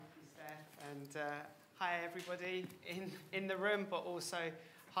And hi everybody in the room, but also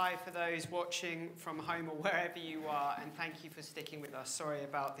hi for those watching from home or wherever you are, and thank you for sticking with us. Sorry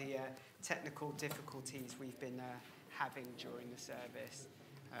about the technical difficulties we've been having during the service.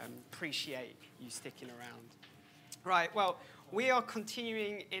 Appreciate you sticking around. Right, well, we are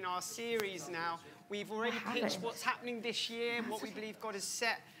continuing in our series now. We've already pitched what's happening this year, what we believe God has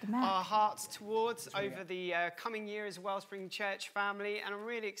set our hearts towards over the coming year as Wellspring Church family. And I'm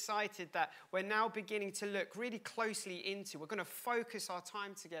really excited that we're now beginning to look really closely into, we're going to focus our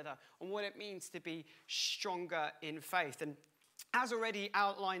time together on what it means to be stronger in faith. And as already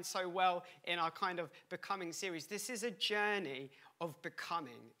outlined so well in our kind of Becoming series, this is a journey of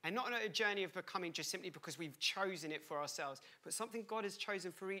becoming, and not a journey of becoming just simply because we've chosen it for ourselves, but something God has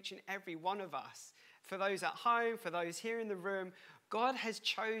chosen for each and every one of us. For those at home, for those here in the room, God has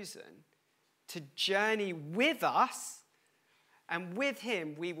chosen to journey with us, and with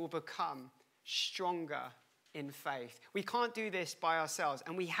him we will become stronger in faith. We can't do this by ourselves,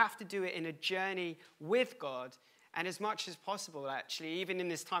 and we have to do it in a journey with God, and as much as possible, actually, even in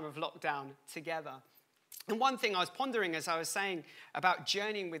this time of lockdown, together. And one thing I was pondering as I was saying about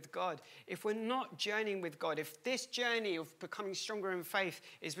journeying with God, if we're not journeying with God, if this journey of becoming stronger in faith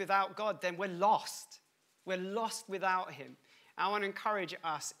is without God, then we're lost. We're lost without him. I want to encourage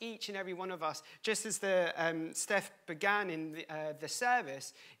us, each and every one of us, just as the Steph began in the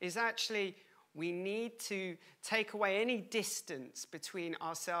service, is actually we need to take away any distance between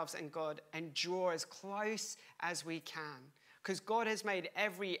ourselves and God and draw as close as we can. Because God has made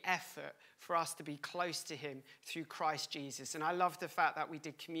every effort for us to be close to him through Christ Jesus. And I love the fact that we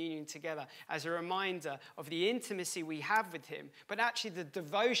did communion together as a reminder of the intimacy we have with him, but actually the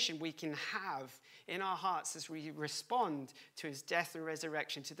devotion we can have in our hearts as we respond to his death and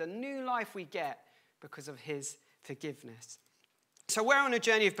resurrection, to the new life we get because of his forgiveness. So we're on a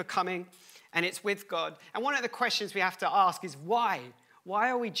journey of becoming, and it's with God. And one of the questions we have to ask is why?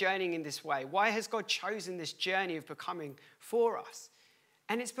 Why are we journeying in this way? Why has God chosen this journey of becoming for us?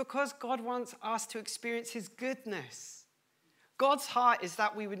 And it's because God wants us to experience his goodness. God's heart is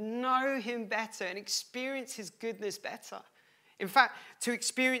that we would know him better and experience his goodness better. In fact, to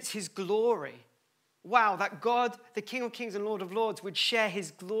experience his glory. Wow, that God, the King of Kings and Lord of Lords, would share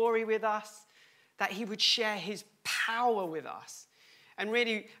his glory with us, that he would share his power with us. And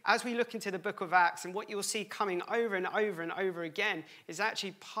really, as we look into the book of Acts, and what you'll see coming over and over and over again is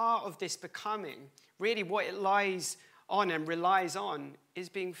actually part of this becoming. Really what it lies on and relies on is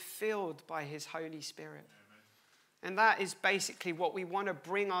being filled by his Holy Spirit. Amen. And that is basically what we want to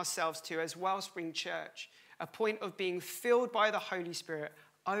bring ourselves to as Wellspring Church, a point of being filled by the Holy Spirit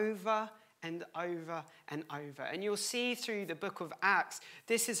over and over and over. And you'll see through the book of Acts,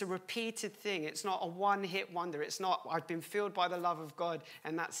 this is a repeated thing. It's not a one-hit wonder. It's not, I've been filled by the love of God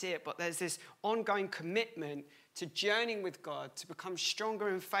and that's it. But there's this ongoing commitment to journeying with God, to become stronger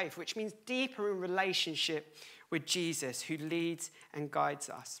in faith, which means deeper in relationship with Jesus, who leads and guides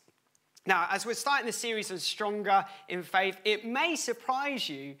us. Now, as we're starting the series on Stronger in Faith, it may surprise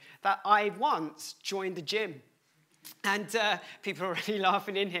you that I once joined the gym. And people are already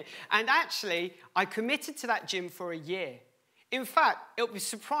laughing in here. And actually, I committed to that gym for a year. In fact, it would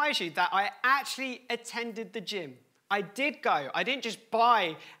surprise you that I actually attended the gym. I did go. I didn't just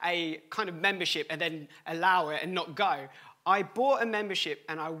buy a kind of membership and then allow it and not go. I bought a membership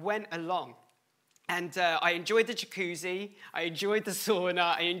and I went along. And I enjoyed the jacuzzi. I enjoyed the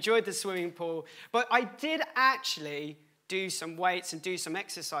sauna. I enjoyed the swimming pool. But I did actually do some weights and do some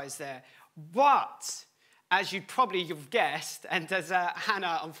exercise there. But as you'd probably have guessed, and as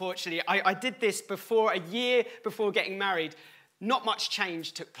Hannah, unfortunately, I did this a year before getting married. Not much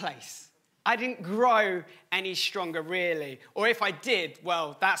change took place. I didn't grow any stronger, really. Or if I did,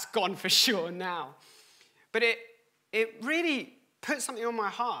 well, that's gone for sure now. But it really put something on my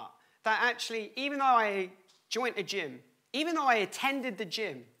heart that actually, even though I joined a gym, even though I attended the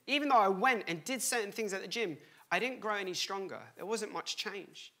gym, even though I went and did certain things at the gym, I didn't grow any stronger. There wasn't much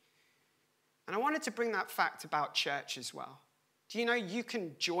change. And I wanted to bring that fact about church as well. Do you know you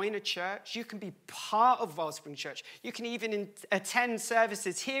can join a church? You can be part of Wellspring Church. You can even attend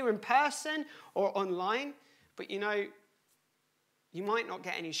services here in person or online. But you know, you might not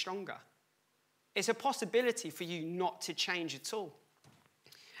get any stronger. It's a possibility for you not to change at all.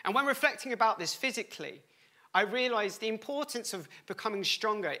 And when reflecting about this physically, I realized the importance of becoming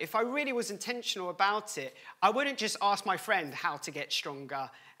stronger. If I really was intentional about it, I wouldn't just ask my friend how to get stronger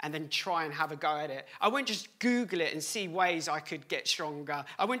and then try and have a go at it. I wouldn't just Google it and see ways I could get stronger.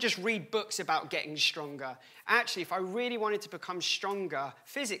 I wouldn't just read books about getting stronger. Actually, if I really wanted to become stronger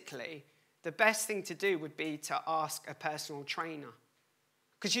physically, the best thing to do would be to ask a personal trainer.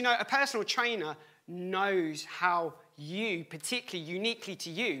 Because, you know, a personal trainer knows how you, particularly uniquely to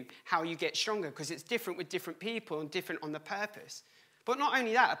you, how you get stronger, because it's different with different people and different on the purpose. But not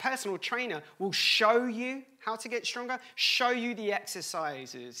only that, a personal trainer will show you how to get stronger, show you the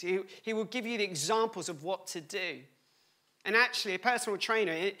exercises. He will give you the examples of what to do. And actually, a personal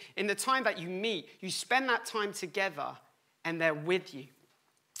trainer, in the time that you meet, you spend that time together and they're with you.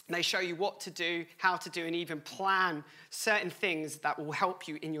 And they show you what to do, how to do, and even plan certain things that will help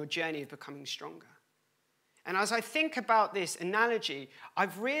you in your journey of becoming stronger. And as I think about this analogy,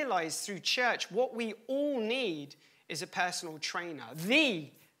 I've realized through church what we all need is a personal trainer, the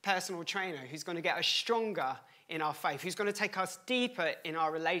personal trainer who's going to get us stronger in our faith, who's going to take us deeper in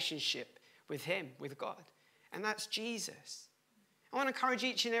our relationship with him, with God. And that's Jesus. I want to encourage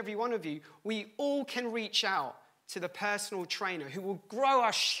each and every one of you, we all can reach out to the personal trainer who will grow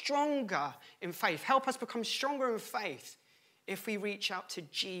us stronger in faith, help us become stronger in faith if we reach out to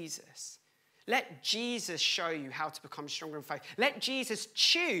Jesus. Let Jesus show you how to become stronger in faith. Let Jesus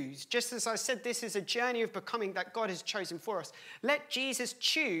choose, just as I said, this is a journey of becoming that God has chosen for us. Let Jesus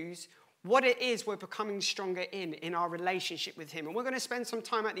choose what it is we're becoming stronger in our relationship with him. And we're going to spend some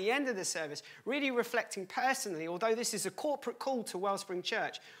time at the end of the service really reflecting personally, although this is a corporate call to Wellspring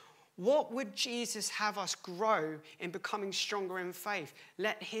Church, what would Jesus have us grow in becoming stronger in faith?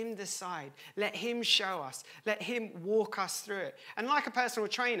 Let him decide. Let him show us. Let him walk us through it. And like a personal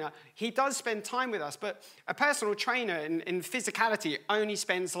trainer, he does spend time with us, but a personal trainer in physicality only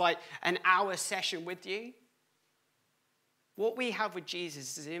spends like an hour session with you. What we have with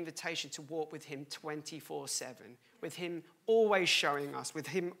Jesus is an invitation to walk with him 24/7, with him always showing us, with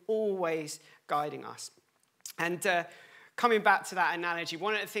him always guiding us. And coming back to that analogy,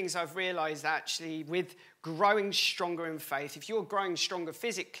 one of the things I've realized actually with growing stronger in faith, if you're growing stronger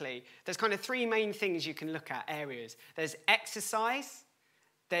physically, there's kind of three main things you can look at, areas. There's exercise,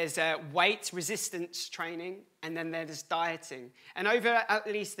 there's weight resistance training, and then there's dieting. And over at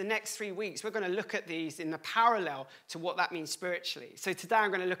least the next 3 weeks, we're going to look at these in the parallel to what that means spiritually. So today I'm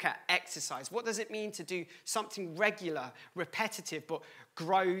going to look at exercise. What does it mean to do something regular, repetitive, but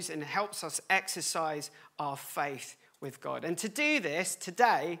grows and helps us exercise our faith with God? And to do this,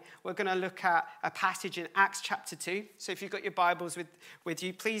 today, we're going to look at a passage in Acts chapter 2. So if you've got your Bibles with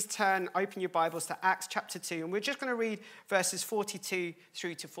you, please open your Bibles to Acts chapter 2. And we're just going to read verses 42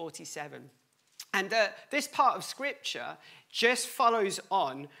 through to 47. And this part of Scripture just follows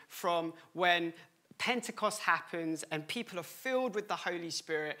on from when Pentecost happens and people are filled with the Holy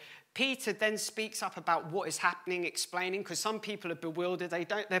Spirit. Peter then speaks up about what is happening, explaining, because some people are bewildered.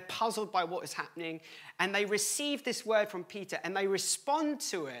 They're puzzled by what is happening. And they receive this word from Peter and they respond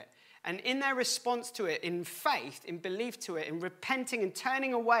to it. And in their response to it, in faith, in belief to it, in repenting and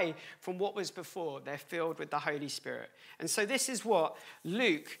turning away from what was before, they're filled with the Holy Spirit. And so this is what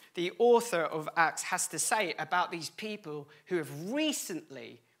Luke, the author of Acts, has to say about these people who have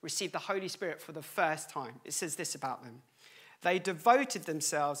recently received the Holy Spirit for the first time. It says this about them. They devoted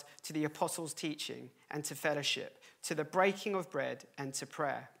themselves to the apostles' teaching and to fellowship, to the breaking of bread and to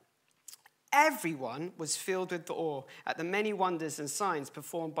prayer. Everyone was filled with awe at the many wonders and signs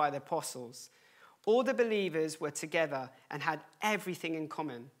performed by the apostles. All the believers were together and had everything in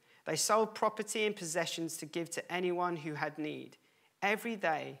common. They sold property and possessions to give to anyone who had need. Every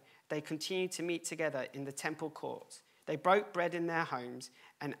day they continued to meet together in the temple courts. They broke bread in their homes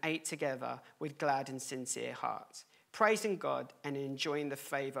and ate together with glad and sincere hearts, praising God and enjoying the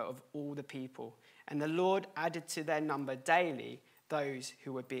favor of all the people. And the Lord added to their number daily those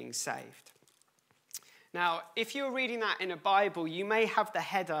who were being saved. Now, if you're reading that in a Bible, you may have the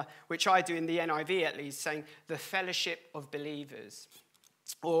header, which I do in the NIV at least, saying the fellowship of believers.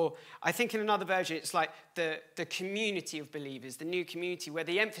 Or I think in another version, it's like the community of believers, the new community, where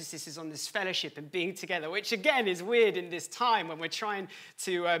the emphasis is on this fellowship and being together, which again is weird in this time when we're trying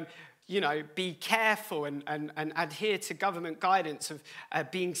to be careful and adhere to government guidance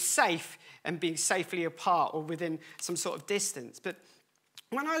of being safe and being safely apart or within some sort of distance. But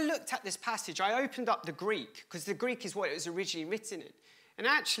when I looked at this passage, I opened up the Greek, because the Greek is what it was originally written in. And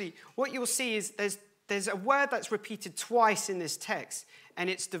actually, what you'll see is there's a word that's repeated twice in this text, and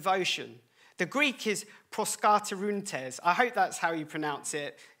it's devotion. The Greek is proskateruntes. I hope that's how you pronounce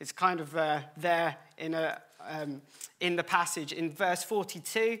it. It's kind of there in the passage in verse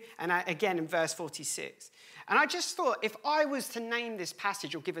 42 and again in verse 46. And I just thought if I was to name this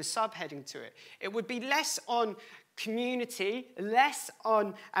passage or give a subheading to it, it would be less on community, less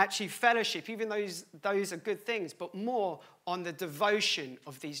on actually fellowship, even those are good things, but more on the devotion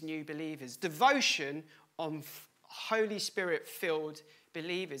of these new believers. Devotion on Holy Spirit-filled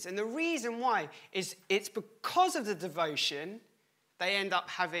believers. And the reason why is it's because of the devotion they end up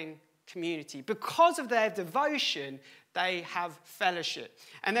having community. Because of their devotion, they have fellowship.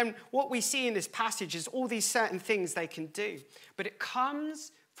 And then what we see in this passage is all these certain things they can do. But it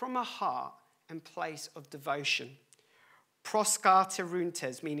comes from a heart and place of devotion.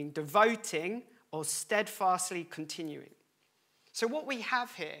 Proskarteruntes, meaning devoting or steadfastly continuing. So what we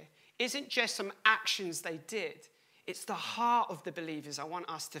have here isn't just some actions they did. It's the heart of the believers I want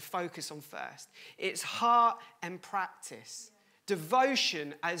us to focus on first. It's heart and practice.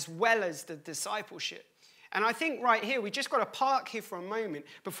 Devotion as well as the discipleship. And I think right here, we just got to park here for a moment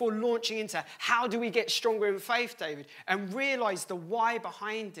before launching into how do we get stronger in faith, David, and realize the why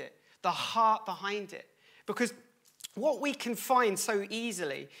behind it, the heart behind it. Because what we can find so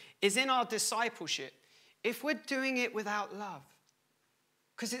easily is in our discipleship, if we're doing it without love.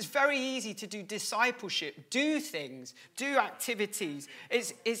 Because it's very easy to do discipleship, do things, do activities.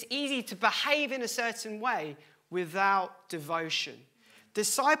 It's easy to behave in a certain way without devotion.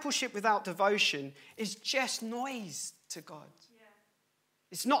 Discipleship without devotion is just noise to God. Yeah.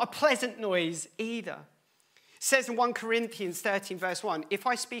 It's not a pleasant noise either. It says in 1 Corinthians 13 verse 1, if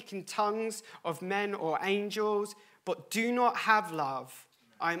I speak in tongues of men or angels, but do not have love,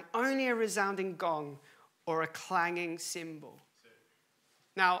 I am only a resounding gong or a clanging cymbal.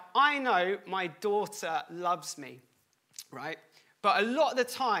 Now, I know my daughter loves me, right? But a lot of the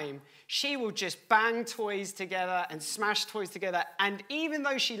time, she will just bang toys together and smash toys together. And even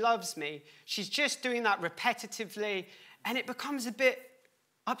though she loves me, she's just doing that repetitively. And it becomes a bit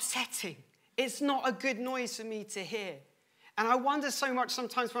upsetting. It's not a good noise for me to hear. And I wonder so much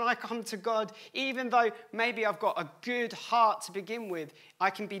sometimes when I come to God, even though maybe I've got a good heart to begin with, I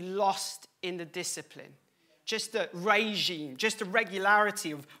can be lost in the discipline. Just the regime, just the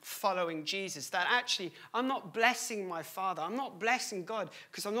regularity of following Jesus. That actually, I'm not blessing my Father. I'm not blessing God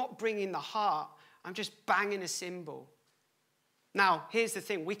because I'm not bringing the heart. I'm just banging a cymbal. Now, here's the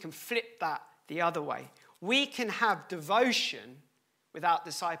thing. We can flip that the other way. We can have devotion without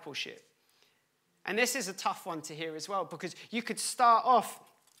discipleship. And this is a tough one to hear as well, because you could start off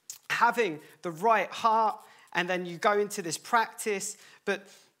having the right heart and then you go into this practice, but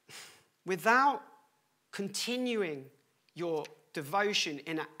without continuing your devotion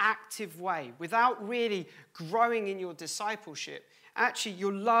in an active way, without really growing in your discipleship, actually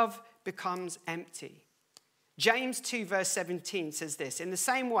your love becomes empty. James 2 verse 17 says this, in the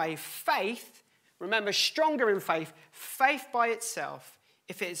same way, faith, remember, stronger in faith, faith by itself,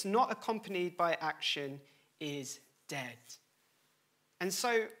 if it is not accompanied by action, is dead. And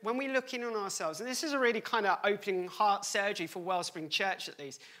so when we look in on ourselves, and this is a really kind of opening heart surgery for Wellspring Church at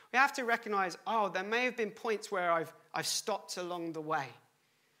least, we have to recognize, there may have been points where I've stopped along the way,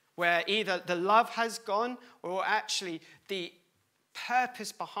 where either the love has gone or actually the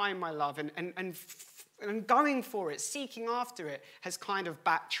purpose behind my love and going for it, seeking after it, has kind of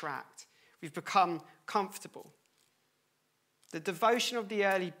backtracked. We've become comfortable. The devotion of the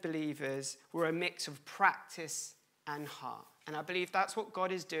early believers were a mix of practice and heart. And I believe that's what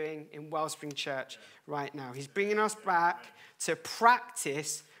God is doing in Wellspring Church right now. He's bringing us back to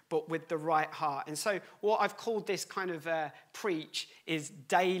practice, but with the right heart. And so what I've called this kind of preach is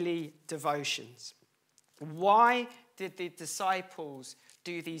daily devotions. Why did the disciples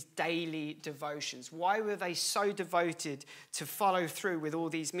do these daily devotions? Why were they so devoted to follow through with all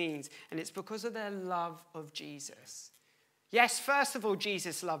these means? And it's because of their love of Jesus. Yes, first of all,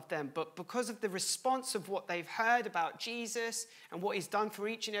 Jesus loved them, but because of the response of what they've heard about Jesus and what he's done for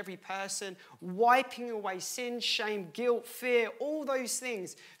each and every person, wiping away sin, shame, guilt, fear, all those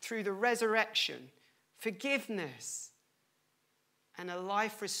things through the resurrection, forgiveness, and a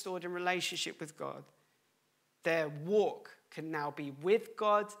life restored in relationship with God, their walk can now be with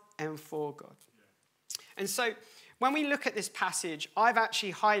God and for God. And so when we look at this passage, I've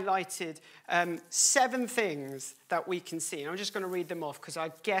actually highlighted 7 things that we can see. And I'm just going to read them off because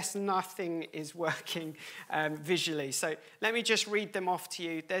I guess nothing is working visually. So let me just read them off to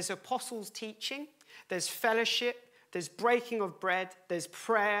you. There's apostles' teaching, there's fellowship, there's breaking of bread, there's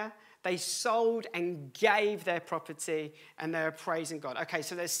prayer, they sold and gave their property, and they're praising God. Okay,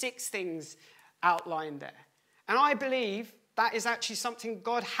 so there's 6 things outlined there. And I believe that is actually something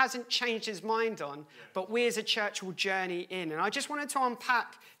God hasn't changed his mind on, but we as a church will journey in. And I just wanted to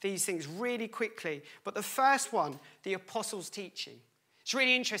unpack these things really quickly. But the first one, the apostles' teaching. It's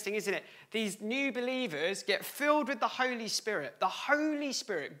really interesting, isn't it? These new believers get filled with the Holy Spirit. The Holy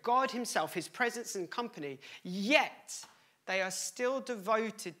Spirit, God himself, his presence and company, yet they are still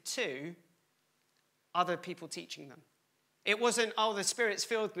devoted to other people teaching them. It wasn't, the Spirit's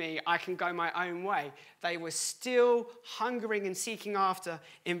filled me, I can go my own way. They were still hungering and seeking after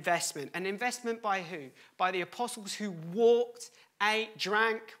investment. And investment by who? By the apostles who walked ate,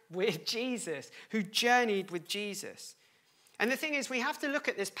 drank with Jesus, who journeyed with Jesus. And the thing is, we have to look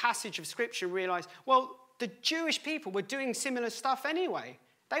at this passage of Scripture and realize, well, the Jewish people were doing similar stuff anyway.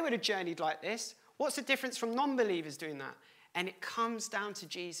 They would have journeyed like this. What's the difference from non-believers doing that? And it comes down to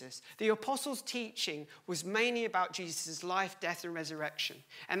Jesus. The apostles' teaching was mainly about Jesus' life, death, and resurrection.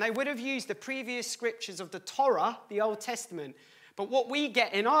 And they would have used the previous scriptures of the Torah, the Old Testament. But what we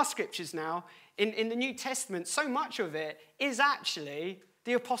get in our scriptures now, in the New Testament, so much of it is actually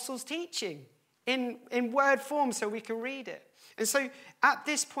the apostles' teaching in word form so we can read it. And so at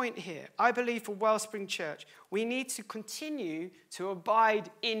this point here, I believe for Wellspring Church, we need to continue to abide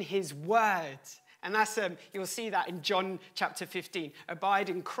in his word. And that's, you'll see that in John chapter 15. Abide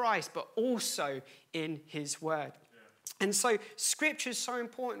in Christ, but also in his word. Yeah. And so Scripture is so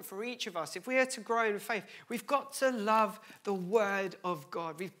important for each of us. If we are to grow in faith, we've got to love the word of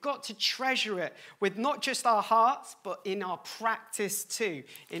God. We've got to treasure it with not just our hearts, but in our practice too,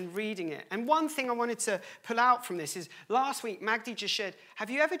 in reading it. And one thing I wanted to pull out from this is last week, Magdi just shared, have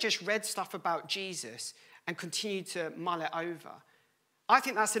you ever just read stuff about Jesus and continued to mull it over? I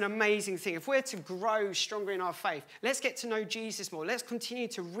think that's an amazing thing. If we're to grow stronger in our faith, let's get to know Jesus more. Let's continue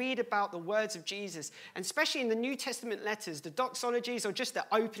to read about the words of Jesus, and especially in the New Testament letters, the doxologies or just the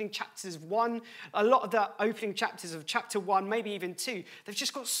opening chapters of 1, a lot of the opening chapters of chapter 1, maybe even 2, they've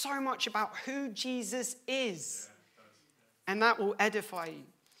just got so much about who Jesus is. And that will edify you. You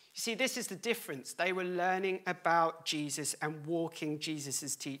see, this is the difference. They were learning about Jesus and walking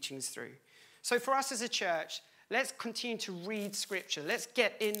Jesus' teachings through. So for us as a church, let's continue to read Scripture. Let's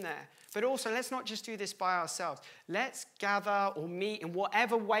get in there. But also, let's not just do this by ourselves. Let's gather or meet in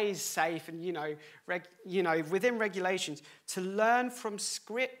whatever way is safe and, within regulations to learn from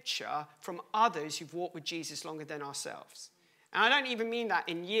Scripture from others who've walked with Jesus longer than ourselves. And I don't even mean that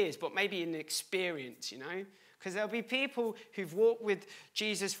in years, but maybe in experience, Because there'll be people who've walked with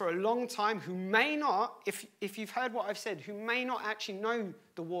Jesus for a long time who may not, if you've heard what I've said, who may not actually know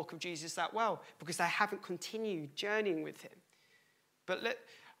the walk of Jesus that well because they haven't continued journeying with him. But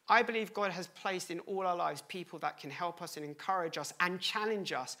I believe God has placed in all our lives people that can help us and encourage us and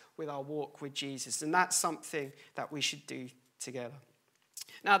challenge us with our walk with Jesus. And that's something that we should do together.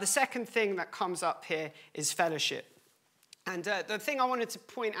 Now, the second thing that comes up here is fellowship. And the thing I wanted to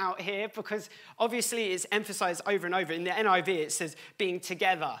point out here, because obviously it's emphasized over and over. In the NIV, it says being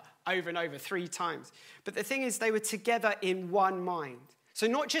together over and over 3 times. But the thing is, they were together in one mind. So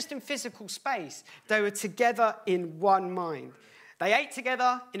not just in physical space, they were together in one mind. They ate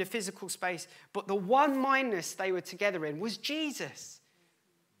together in a physical space, but the one-mindness they were together in was Jesus.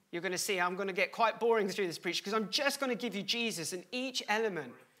 You're going to see I'm going to get quite boring through this preach because I'm just going to give you Jesus in each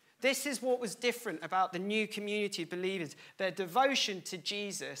element. This is what was different about the new community of believers, their devotion to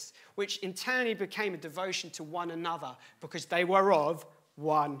Jesus, which internally became a devotion to one another because they were of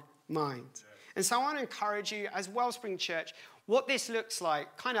one mind. Yeah. And so I want to encourage you as Wellspring Church, what this looks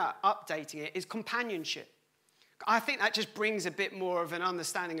like, kind of updating it, is companionship. I think that just brings a bit more of an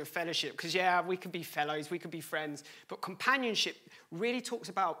understanding of fellowship because, we could be fellows, we could be friends, but companionship really talks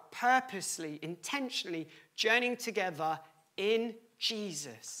about purposely, intentionally journeying together in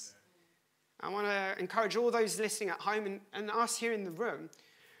Jesus. I want to encourage all those listening at home and us here in the room,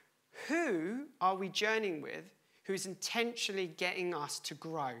 who are we journeying with who is intentionally getting us to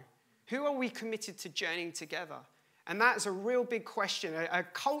grow? Who are we committed to journeying together? And that is a real big question, a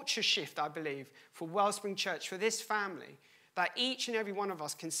culture shift, I believe, for Wellspring Church, for this family, that each and every one of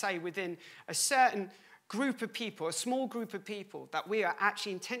us can say within a certain group of people, a small group of people, that we are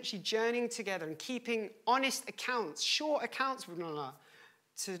actually intentionally journeying together and keeping honest accounts, short accounts with one another,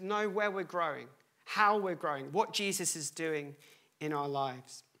 to know where we're growing, how we're growing, what Jesus is doing in our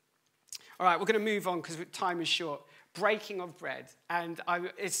lives. All right, we're going to move on because time is short. Breaking of bread. And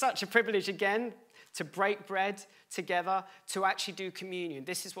it's such a privilege again to break bread together, to actually do communion.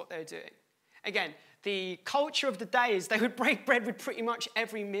 This is what they're doing. Again, the culture of the day is they would break bread with pretty much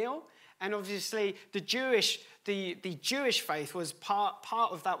every meal. And obviously the Jewish faith was part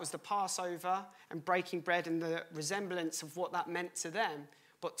of that was the Passover and breaking bread and the resemblance of what that meant to them.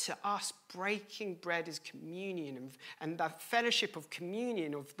 But to us, breaking bread is communion and the fellowship of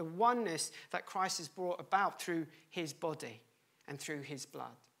communion, of the oneness that Christ has brought about through his body and through his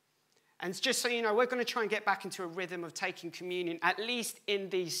blood. And just so you know, we're going to try and get back into a rhythm of taking communion, at least in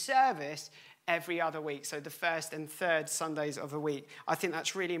the service, every other week. So the first and third Sundays of the week. I think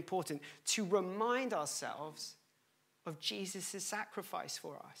that's really important to remind ourselves of Jesus' sacrifice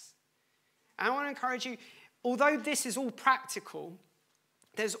for us. And I want to encourage you, although this is all practical,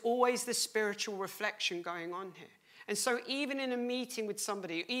 there's always the spiritual reflection going on here. And so even in a meeting with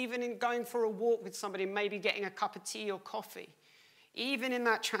somebody, even in going for a walk with somebody, maybe getting a cup of tea or coffee, Even in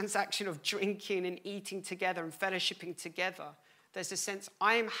that transaction of drinking and eating together and fellowshipping together, there's a sense,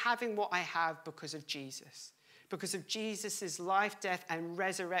 I am having what I have because of Jesus. Because of Jesus' life, death, and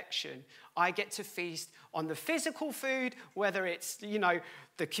resurrection, I get to feast on the physical food, whether it's,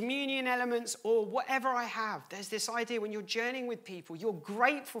 the communion elements or whatever I have. There's this idea when you're journeying with people, you're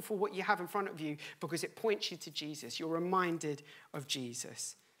grateful for what you have in front of you because it points you to Jesus. You're reminded of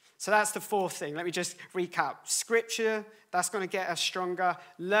Jesus. So that's the fourth thing. Let me just recap. Scripture, that's going to get us stronger.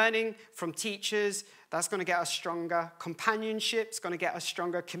 Learning from teachers, that's going to get us stronger. Companionship is going to get us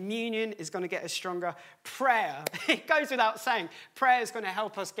stronger. Communion is going to get us stronger. Prayer, it goes without saying, prayer is going to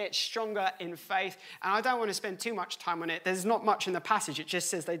help us get stronger in faith. And I don't want to spend too much time on it. There's not much in the passage. It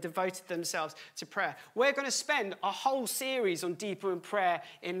just says they devoted themselves to prayer. We're going to spend a whole series on deeper in prayer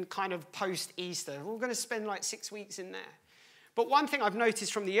in kind of post-Easter. We're going to spend like 6 weeks in there. But one thing I've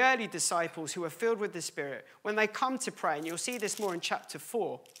noticed from the early disciples who are filled with the Spirit, when they come to pray, and you'll see this more in chapter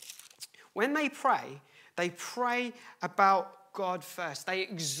 4, when they pray about God first. They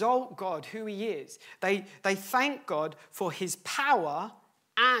exalt God, who he is. They thank God for his power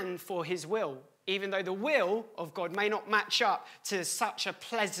and for his will, even though the will of God may not match up to such a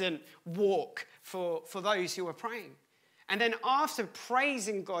pleasant walk for those who are praying. And then after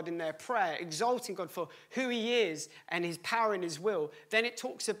praising God in their prayer, exalting God for who he is and his power and his will, then it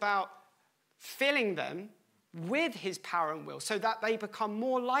talks about filling them with his power and will so that they become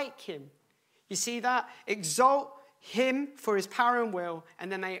more like him. You see that? Exalt him for his power and will,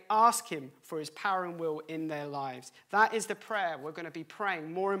 and then they ask him for his power and will in their lives. That is the prayer we're going to be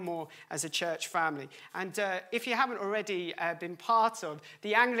praying more and more as a church family. And if you haven't already been part of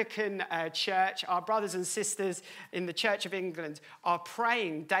the Anglican Church, our brothers and sisters in the Church of England are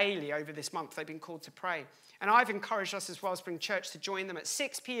praying daily over this month. They've been called to pray. And I've encouraged us as Wellspring Church to join them at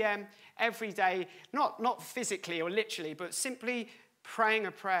 6 p.m. every day, not physically or literally, but simply praying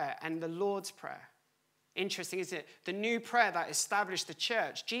a prayer and the Lord's Prayer. Interesting, isn't it? The new prayer that established the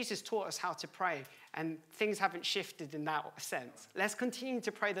church. Jesus taught us how to pray, and things haven't shifted in that sense. Let's continue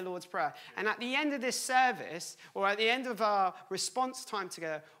to pray the Lord's Prayer. And at the end of this service, or at the end of our response time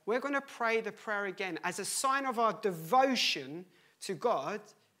together, we're going to pray the prayer again as a sign of our devotion to God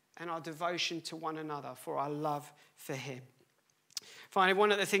and our devotion to one another for our love for him. Finally,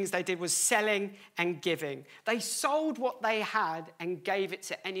 one of the things they did was selling and giving. They sold what they had and gave it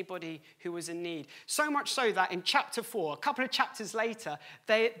to anybody who was in need. So much so that in chapter 4, a couple of chapters later,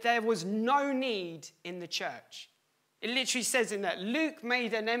 there was no need in the church. It literally says in that Luke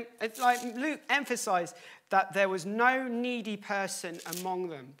emphasized that there was no needy person among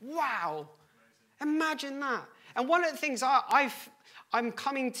them. Wow! Imagine that. And one of the things I'm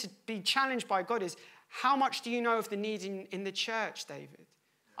coming to be challenged by God is, how much do you know of the need in the church, David?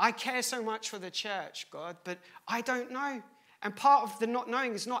 I care so much for the church, God, but I don't know. And part of the not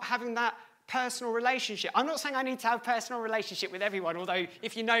knowing is not having that personal relationship. I'm not saying I need to have a personal relationship with everyone, although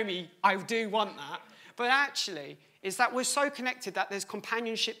if you know me, I do want that. But actually, is that we're so connected that there's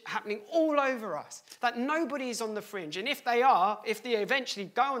companionship happening all over us, that nobody is on the fringe. And if they eventually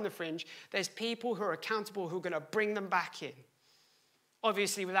go on the fringe, there's people who are accountable who are going to bring them back in.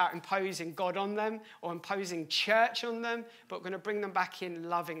 Obviously, without imposing God on them or imposing church on them, but we're going to bring them back in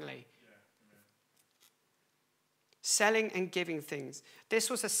lovingly. Yeah, selling and giving things. This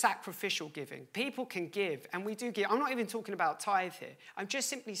was a sacrificial giving. People can give, and we do give. I'm not even talking about tithe here. I'm just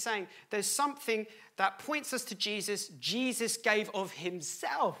simply saying there's something that points us to Jesus. Jesus gave of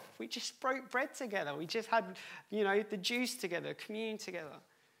himself. We just broke bread together. We just had, the juice together, communion together.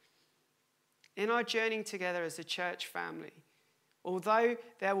 In our journey together as a church family, although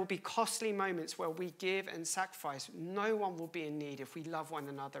there will be costly moments where we give and sacrifice, no one will be in need if we love one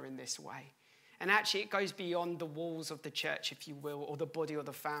another in this way. And actually, it goes beyond the walls of the church, if you will, or the body or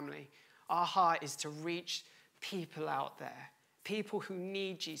the family. Our heart is to reach people out there, people who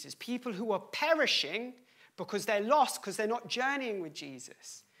need Jesus, people who are perishing because they're lost, because they're not journeying with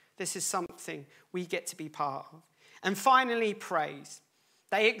Jesus. This is something we get to be part of. And finally, praise.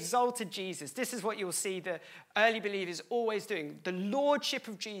 They exalted Jesus. This is what you'll see the early believers always doing. The lordship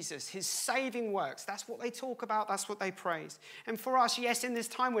of Jesus, his saving works. That's what they talk about. That's what they praise. And for us, yes, in this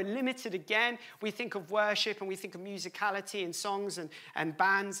time, we're limited again. We think of worship and we think of musicality and songs and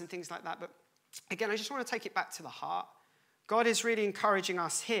bands and things like that. But again, I just want to take it back to the heart. God is really encouraging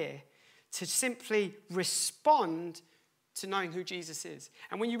us here to simply respond to knowing who Jesus is.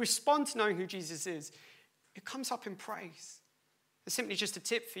 And when you respond to knowing who Jesus is, it comes up in praise. It's simply just a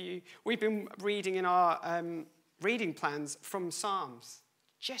tip for you. We've been reading in our reading plans from Psalms.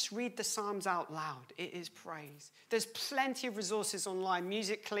 Just read the Psalms out loud. It is praise. There's plenty of resources online,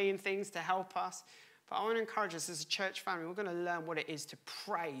 musically and things to help us. But I want to encourage us as a church family, we're going to learn what it is to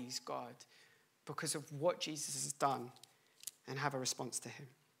praise God because of what Jesus has done and have a response to him.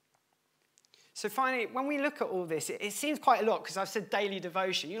 So finally, when we look at all this, it seems quite a lot because I've said daily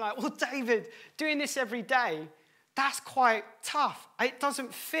devotion. You're like, well, David, doing this every day, that's quite tough. It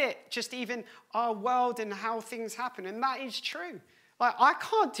doesn't fit just even our world and how things happen. And that is true. Like, I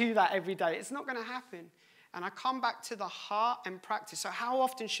can't do that every day. It's not going to happen. And I come back to the heart and practice. So how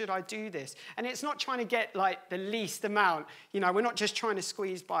often should I do this? And it's not trying to get like the least amount. We're not just trying to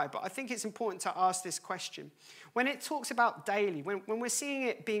squeeze by. But I think it's important to ask this question. When it talks about daily, when we're seeing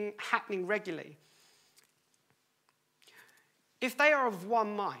it happening regularly, if they are of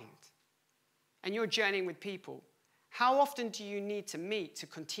one mind and you're journeying with people, how often do you need to meet to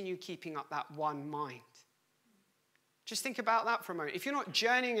continue keeping up that one mind? Just think about that for a moment. If you're not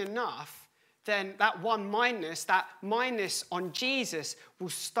journeying enough, then that one-mindedness, that mindedness on Jesus will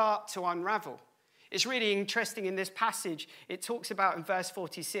start to unravel. It's really interesting in this passage. It talks about in verse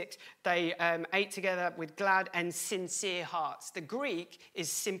 46, they ate together with glad and sincere hearts. The Greek is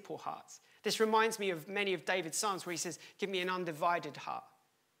simple hearts. This reminds me of many of David's Psalms where he says, give me an undivided heart.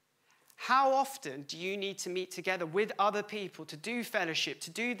 How often do you need to meet together with other people to do fellowship, to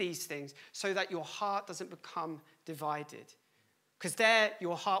do these things so that your heart doesn't become divided? Because there,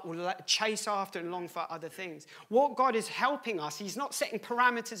 your heart will chase after and long for other things. What God is helping us, he's not setting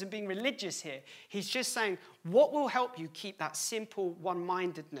parameters and being religious here. He's just saying, what will help you keep that simple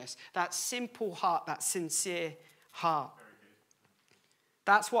one-mindedness, that simple heart, that sincere heart?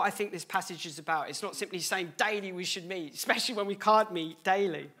 That's what I think this passage is about. It's not simply saying daily we should meet, especially when we can't meet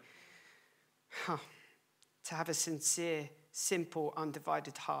daily. To have a sincere, simple,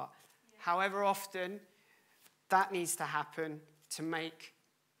 undivided heart. However often that needs to happen to make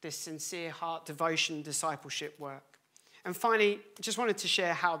this sincere heart devotion discipleship work. And finally, just wanted to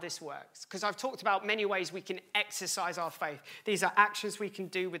share how this works, because I've talked about many ways we can exercise our faith. These are actions we can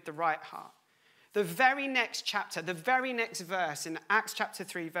do with the right heart. The very next chapter, the very next verse in Acts chapter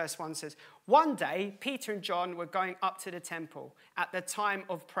 3, verse 1 says, one day, Peter and John were going up to the temple at the time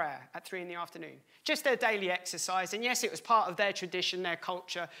of prayer at 3 p.m, just their daily exercise. And yes, it was part of their tradition, their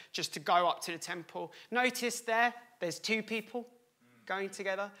culture, just to go up to the temple. Notice there's two people going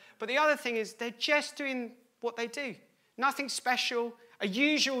together. But the other thing is they're just doing what they do. Nothing special, a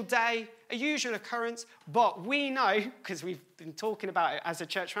usual day, a usual occurrence. But we know, because we've been talking about it as a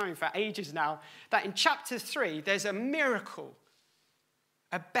church family for ages now, that in chapter 3, there's a miracle.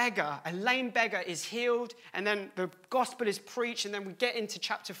 A lame beggar is healed, and then the gospel is preached, and then we get into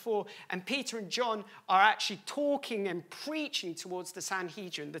chapter 4, and Peter and John are actually talking and preaching towards the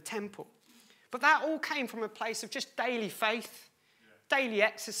Sanhedrin, the temple. But that all came from a place of just daily faith, daily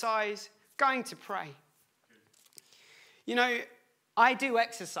exercise, going to pray. I do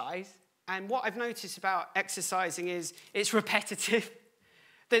exercise, and what I've noticed about exercising is it's repetitive.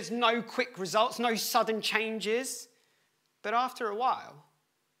 There's no quick results, no sudden changes. But after a while,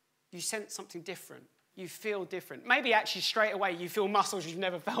 you sense something different. You feel different. Maybe actually straight away you feel muscles you've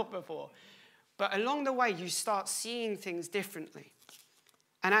never felt before. But along the way, you start seeing things differently.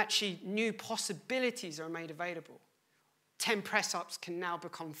 And actually, new possibilities are made available. 10 press-ups can now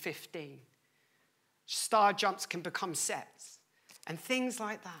become 15. Star jumps can become sets. And things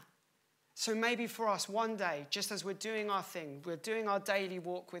like that. So maybe for us, one day, just as we're doing our thing, we're doing our daily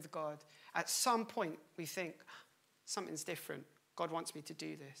walk with God, at some point we think, something's different. God wants me to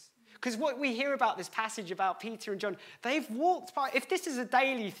do this. Because what we hear about this passage about Peter and John, they've walked by, if this is a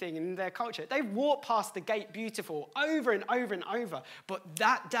daily thing in their culture, they've walked past the gate beautiful over and over and over. But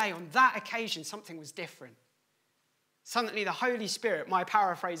that day, on that occasion, something was different. Suddenly the Holy Spirit, my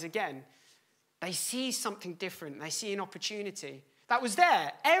paraphrase again, they see something different. They see an opportunity that was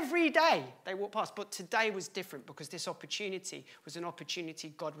there every day they walked past. But today was different because this opportunity was an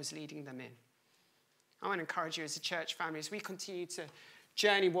opportunity God was leading them in. I want to encourage you as a church family, as we continue to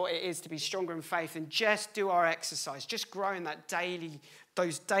journey what it is to be stronger in faith and just do our exercise, just grow in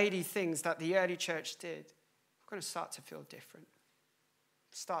those daily things that the early church did, we're going to start to feel different.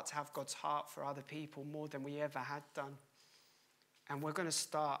 Start to have God's heart for other people more than we ever had done. And we're going to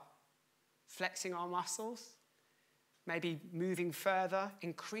start flexing our muscles, maybe moving further,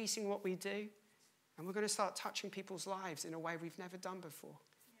 increasing what we do. And we're going to start touching people's lives in a way we've never done before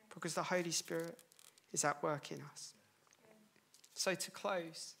because the Holy Spirit is at work in us. So to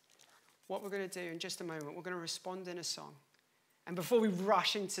close, what we're going to do in just a moment, we're going to respond in a song. And before we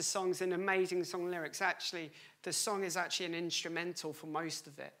rush into songs and amazing song lyrics, actually, the song is actually an instrumental for most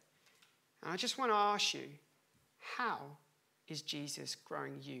of it. And I just want to ask you, how is Jesus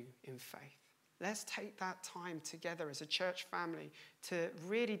growing you in faith? Let's take that time together as a church family to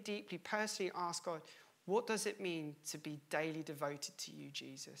really deeply, personally ask God, What does it mean to be daily devoted to you,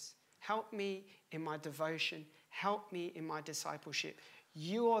 Jesus? Help me in my devotion. Help me in my discipleship.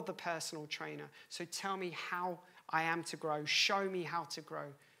 You are the personal trainer, so tell me how I am to grow. Show me how to grow.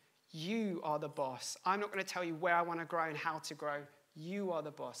 You are the boss. I'm not going to tell you where I want to grow and how to grow. You are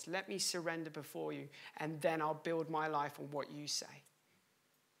the boss. Let me surrender before you, and then I'll build my life on what you say.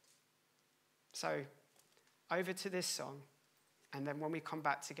 So, over to this song, and then when we come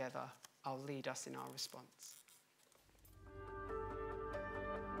back together, I'll lead us in our response.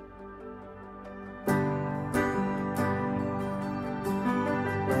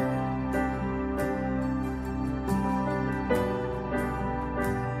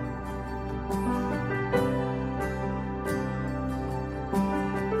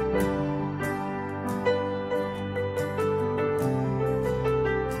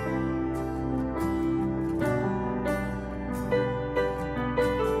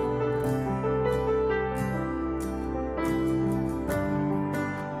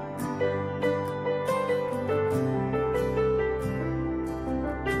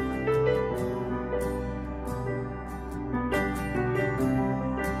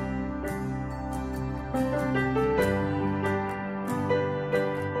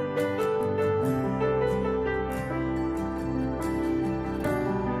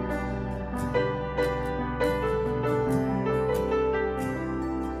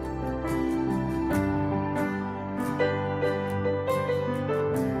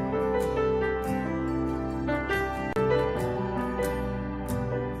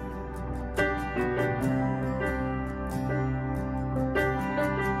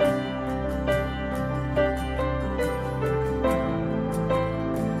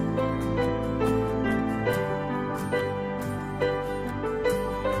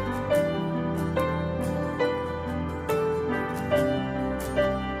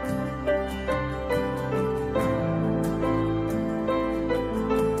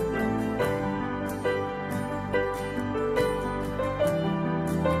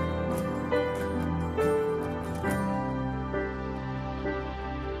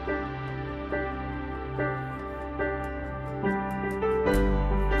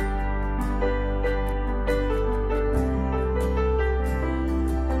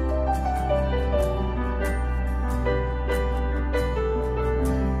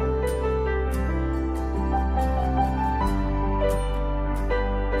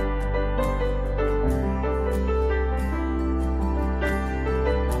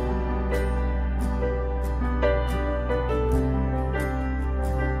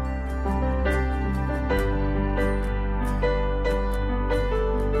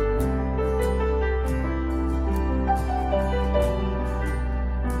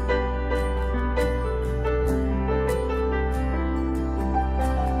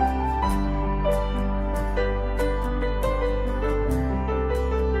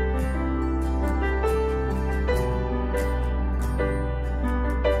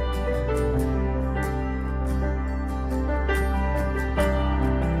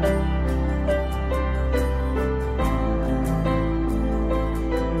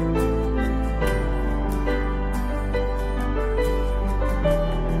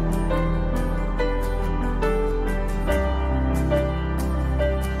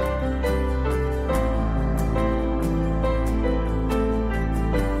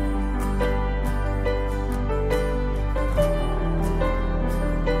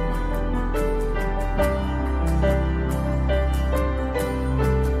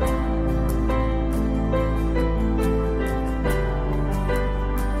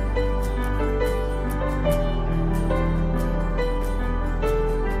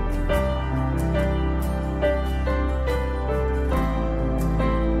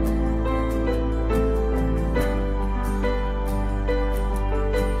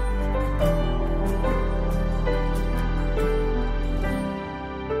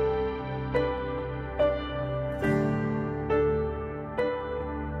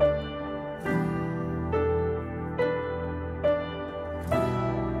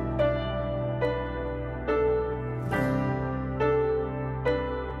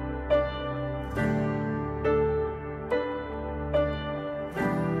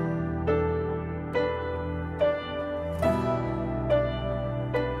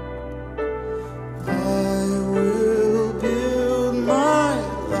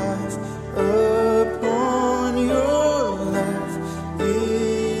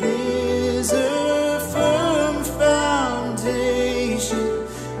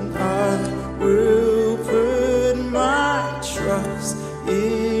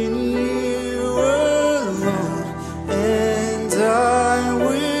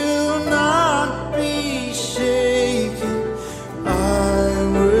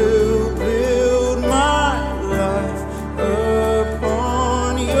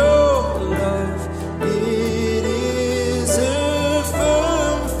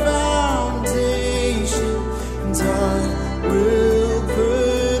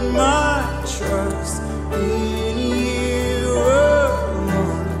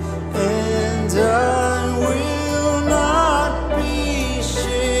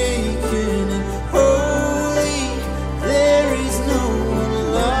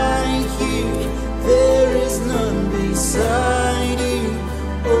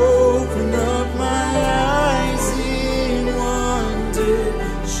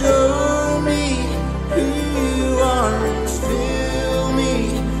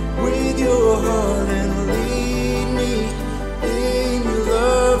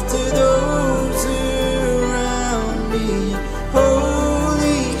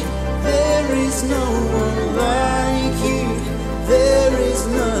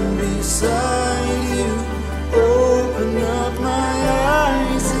 beside you. Open up my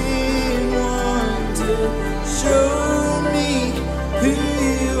eyes in wonder. Show me who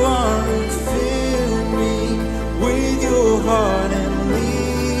you are and fill me with your heart and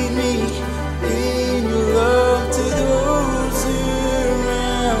lead me in your love to those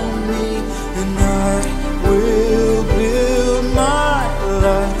around me. And I will build my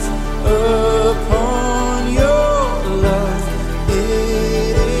life upon your love.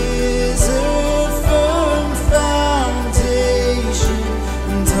 It is a firm foundation,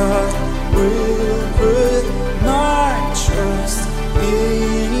 and I will put my trust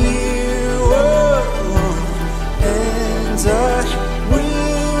in you alone, and I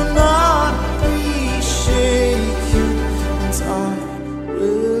will not be shaken, and I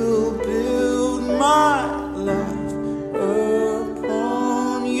will build my life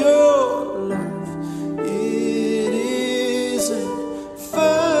upon your love. It is a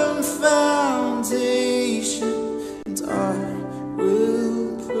firm foundation, and I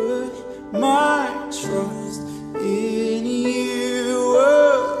will put my trust in you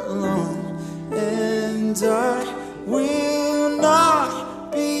alone, and I will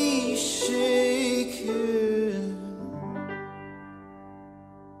not be shaken.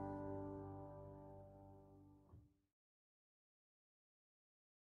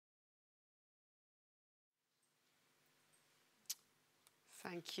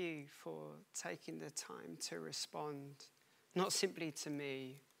 Thank you for taking the time to respond, not simply to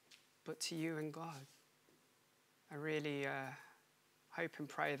me, but to you and God. I really hope and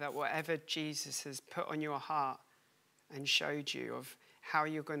pray that whatever Jesus has put on your heart and showed you of how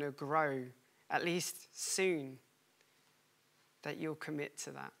you're going to grow, at least soon, that you'll commit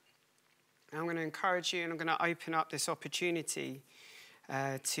to that. And I'm going to encourage you, and I'm going to open up this opportunity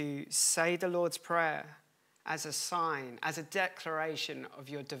to say the Lord's Prayer as a sign, as a declaration of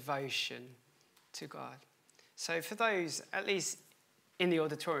your devotion to God. So for those, at least in the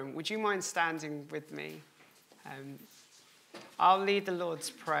auditorium, would you mind standing with me? I'll lead the Lord's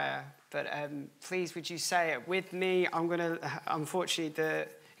Prayer, but please would you say it with me? I'm going to, unfortunately,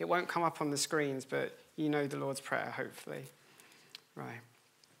 it won't come up on the screens, but you know the Lord's Prayer, hopefully. Right.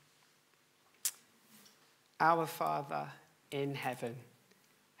 Our Father in heaven,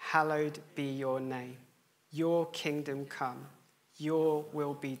 hallowed be your name. Your kingdom come, your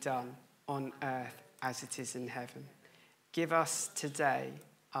will be done on earth as it is in heaven. Give us today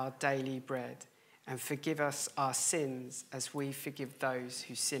our daily bread, and forgive us our sins as we forgive those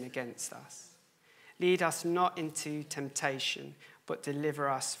who sin against us. Lead us not into temptation, but deliver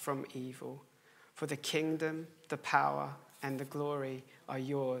us from evil. For the kingdom, the power, and the glory are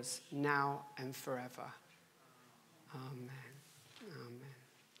yours now and forever. Amen. Amen.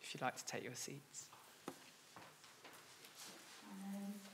 If you'd like to take your seats.